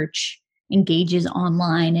when the church engages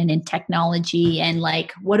online and in technology, and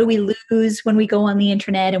what do we lose when we go on the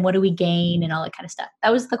internet, and what do we gain, and all that kind of stuff.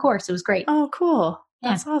 That was the course. It was great. Oh, cool.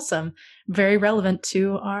 That's awesome. Very relevant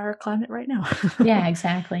to our climate right now. Yeah,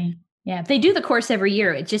 exactly. Yeah. If they do the course every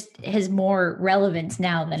year, it just has more relevance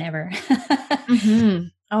now than ever.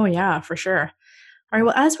 Oh, yeah, for sure. All right.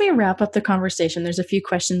 Well, as we wrap up the conversation, there's a few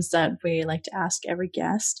questions that we like to ask every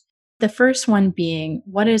guest. The first one being,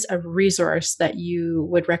 what is a resource that you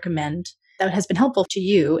would recommend that has been helpful to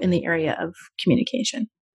you in the area of communication?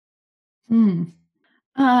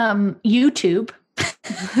 YouTube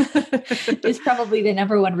is probably the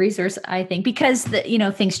number one resource, I think, because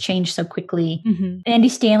things change so quickly. Andy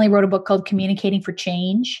Stanley wrote a book called Communicating for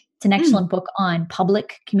Change. It's an excellent book on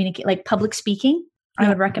public speaking. I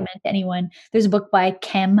would recommend to anyone. There's a book by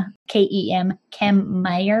Kem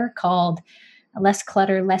Meyer called Less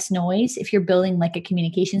Clutter, Less Noise. If you're building a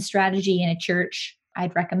communication strategy in a church,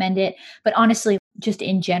 I'd recommend it. But honestly, just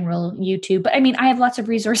in general, YouTube. But I have lots of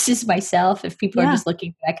resources myself. If people are just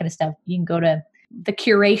looking for that kind of stuff, you can go to the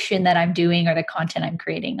curation that I'm doing or the content I'm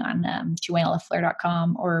creating on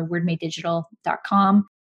JoannaLaFleur.com or wordmadedigital.com.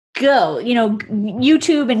 Go,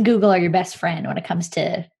 YouTube and Google are your best friend when it comes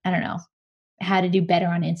to, how to do better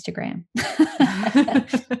on Instagram.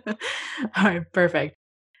 All right, perfect.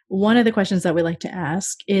 One of the questions that we like to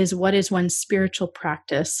ask is, what is one spiritual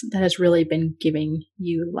practice that has really been giving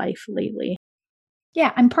you life lately?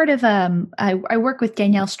 Yeah, I'm part of, I work with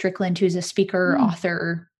Danielle Strickland, who's a speaker,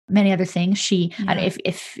 author, many other things. She,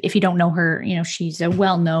 if you don't know her, she's a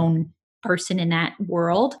well-known person in that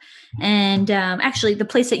world. And actually the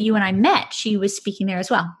place that you and I met, she was speaking there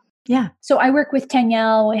as well. Yeah. So I work with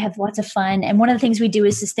Danielle. We have lots of fun. And one of the things we do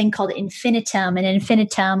is this thing called infinitum. And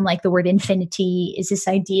infinitum, like the word infinity, is this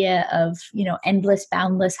idea of, endless,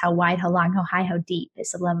 boundless, how wide, how long, how high, how deep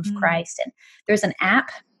is the love of Christ. And there's an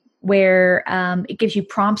app where it gives you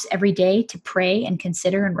prompts every day to pray and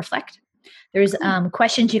consider and reflect. There's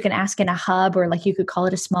questions you can ask in a hub, or you could call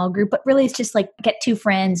it a small group, but really it's just get two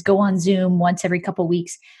friends, go on Zoom once every couple of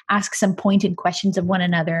weeks, ask some pointed questions of one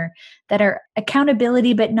another that are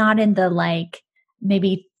accountability, but not in the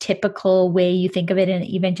maybe typical way you think of it in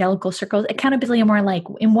evangelical circles. Accountability more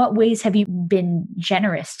in what ways have you been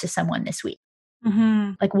generous to someone this week?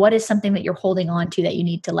 What is something that you're holding on to that you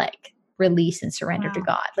need to release and surrender to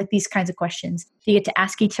God? These kinds of questions you get to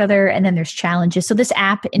ask each other, and then there's challenges. So this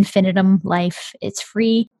app, Infinitum Life, it's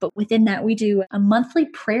free, but within that we do a monthly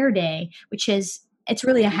prayer day, which is, it's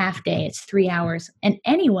really a half day. It's 3 hours, and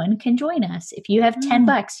anyone can join us. If you have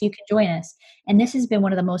 $10, you can join us. And this has been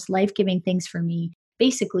one of the most life-giving things for me.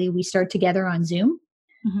 Basically, we start together on Zoom.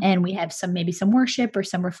 And we have maybe some worship or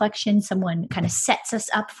some reflection. Someone kind of sets us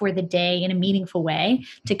up for the day in a meaningful way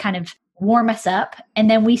to kind of warm us up. And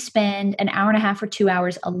then we spend an hour and a half or 2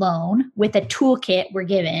 hours alone with a toolkit we're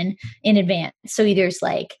given in advance. So there's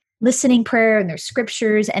listening prayer, and there's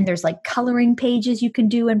scriptures, and there's coloring pages you can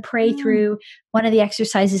do and pray through. One of the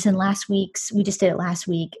exercises we just did it last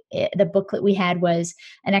week. The booklet we had was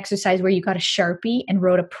an exercise where you got a Sharpie and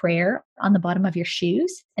wrote a prayer on the bottom of your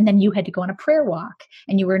shoes. And then you had to go on a prayer walk,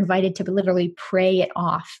 and you were invited to literally pray it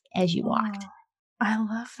off as you walked. I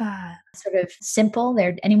love that. Sort of simple.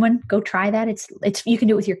 There, anyone go try that. It's you can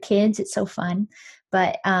do it with your kids. It's so fun.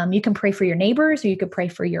 But you can pray for your neighbors, or you could pray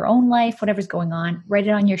for your own life, whatever's going on. Write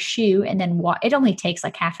it on your shoe, and then walk. It only takes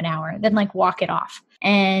like half an hour. Then like walk it off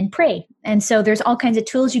and pray. And so there's all kinds of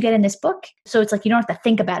tools you get in this book. So it's like you don't have to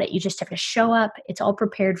think about it. You just have to show up. It's all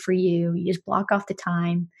prepared for you. You just block off the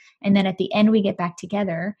time, and then at the end we get back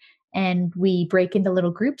together. And we break into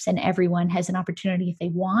little groups, and everyone has an opportunity, if they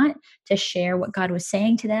want, to share what God was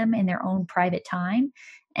saying to them in their own private time.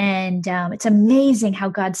 And it's amazing how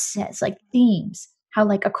God says like themes, how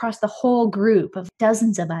like across the whole group of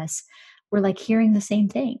dozens of us, we're like hearing the same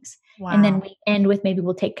things. Wow. And then we end with maybe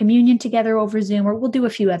we'll take communion together over Zoom, or we'll do a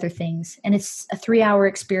few other things. And it's a 3-hour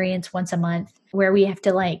experience once a month where we have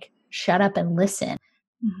to like shut up and listen.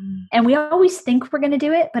 Mm-hmm. And we always think we're going to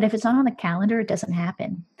do it, but if it's not on the calendar, it doesn't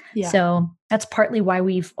happen. Yeah. So that's partly why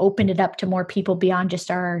we've opened it up to more people beyond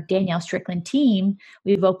just our Danielle Strickland team.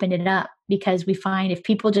 We've opened it up because we find if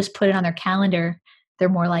people just put it on their calendar, they're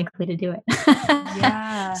more likely to do it.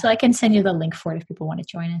 Yeah. So I can send you the link for it if people want to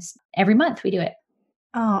join us. Every month we do it.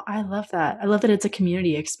 Oh, I love that. I love that it's a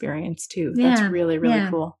community experience too. That's really, really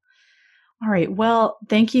cool. All right. Well,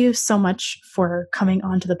 thank you so much for coming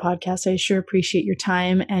onto the podcast. I sure appreciate your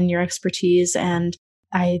time and your expertise. And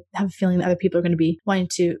I have a feeling that other people are going to be wanting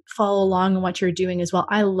to follow along on what you're doing as well.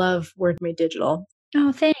 I love Word Made Digital.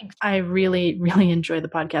 Oh, thanks. I really, really enjoy the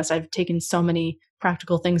podcast. I've taken so many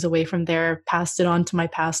practical things away from there, passed it on to my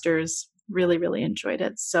pastors. Really, really enjoyed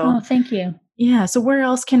it. So, thank you. Yeah. So where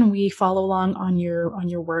else can we follow along on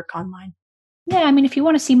your work online? Yeah. I mean, if you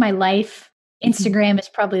want to see my life, Instagram is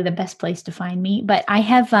probably the best place to find me. But I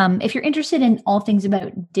have, if you're interested in all things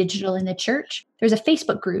about digital in the church, there's a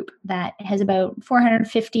Facebook group that has about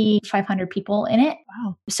 450, 500 people in it.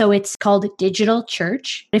 Wow. So it's called Digital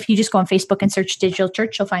Church. If you just go on Facebook and search Digital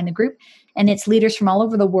Church, you'll find the group. And it's leaders from all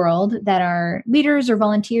over the world that are leaders or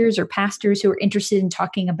volunteers or pastors who are interested in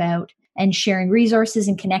talking about and sharing resources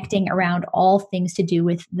and connecting around all things to do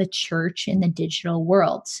with the church in the digital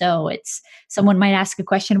world. So it's someone might ask a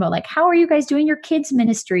question about like, how are you guys doing your kids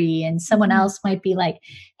ministry? And someone else might be like,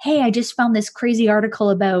 hey, I just found this crazy article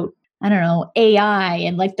about, I don't know, AI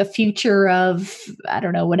and like the future of, I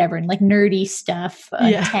don't know, whatever, and like nerdy stuff,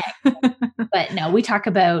 tech. But no, we talk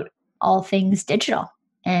about all things digital.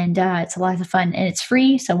 And it's a lot of fun and it's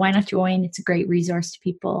free. So why not join? It's a great resource to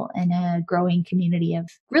people and a growing community of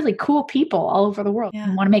really cool people all over the world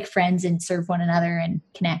who want to make friends and serve one another and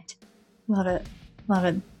connect. Love it. Love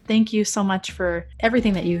it. Thank you so much for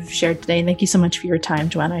everything that you've shared today. And thank you so much for your time,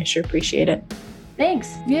 Joanna. I sure appreciate it.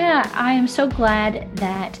 Thanks. Yeah, I am so glad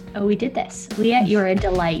that we did this. Leah, you're a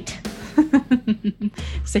delight.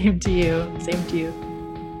 Same to you. Same to you.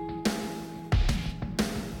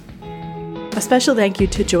 A special thank you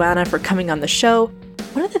to Joanna for coming on the show.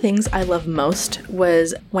 One of the things I love most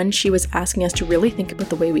was when she was asking us to really think about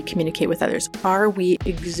the way we communicate with others. Are we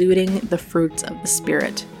exuding the fruits of the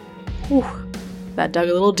Spirit? Whew, that dug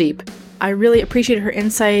a little deep. I really appreciated her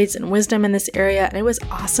insights and wisdom in this area, and it was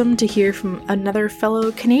awesome to hear from another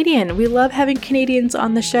fellow Canadian. We love having Canadians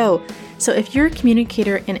on the show. So if you're a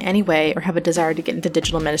communicator in any way or have a desire to get into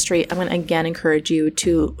digital ministry, I'm going to again encourage you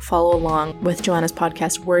to follow along with Joanna's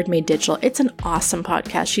podcast, Word Made Digital. It's an awesome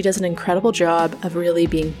podcast. She does an incredible job of really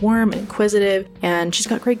being warm and inquisitive, and she's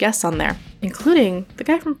got great guests on there, including the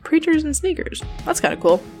guy from Preachers and Sneakers. That's kind of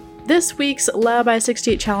cool. This week's Loud by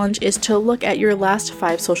 68 challenge is to look at your last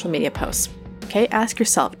 5 social media posts. Okay, ask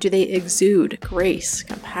yourself, do they exude grace,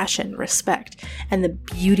 compassion, respect, and the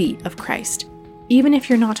beauty of Christ? Even if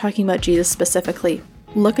you're not talking about Jesus specifically,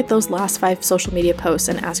 look at those last 5 social media posts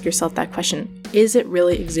and ask yourself that question. Is it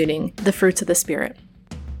really exuding the fruits of the Spirit?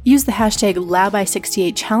 Use the hashtag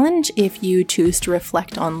LoudBy68challenge if you choose to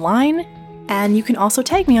reflect online, and you can also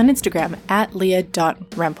tag me on Instagram at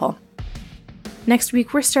leah.rempel. Next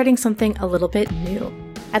week, we're starting something a little bit new.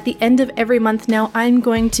 At the end of every month now, I'm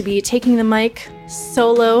going to be taking the mic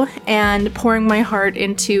solo and pouring my heart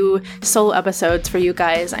into solo episodes for you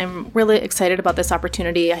guys. I'm really excited about this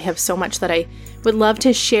opportunity. I have so much that I would love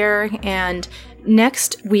to share, and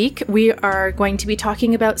next week, we are going to be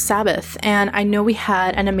talking about Sabbath, and I know we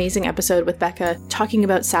had an amazing episode with Becca talking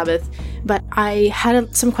about Sabbath, but I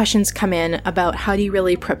had some questions come in about how do you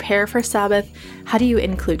really prepare for Sabbath? How do you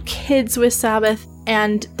include kids with Sabbath?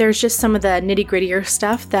 And there's just some of the nitty-grittier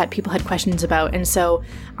stuff that people had questions about, and so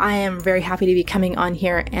I am very happy to be coming on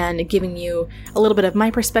here and giving you a little bit of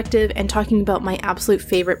my perspective and talking about my absolute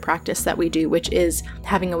favorite practice that we do, which is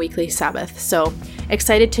having a weekly Sabbath. So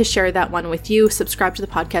excited to share that one with you. Subscribe to the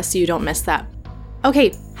podcast so you don't miss that.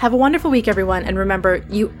 Okay, have a wonderful week, everyone, and remember,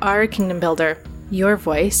 you are a kingdom builder. Your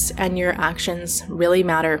voice and your actions really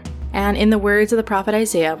matter. And in the words of the prophet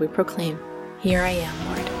Isaiah, we proclaim, "Here I am,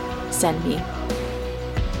 Lord, send me."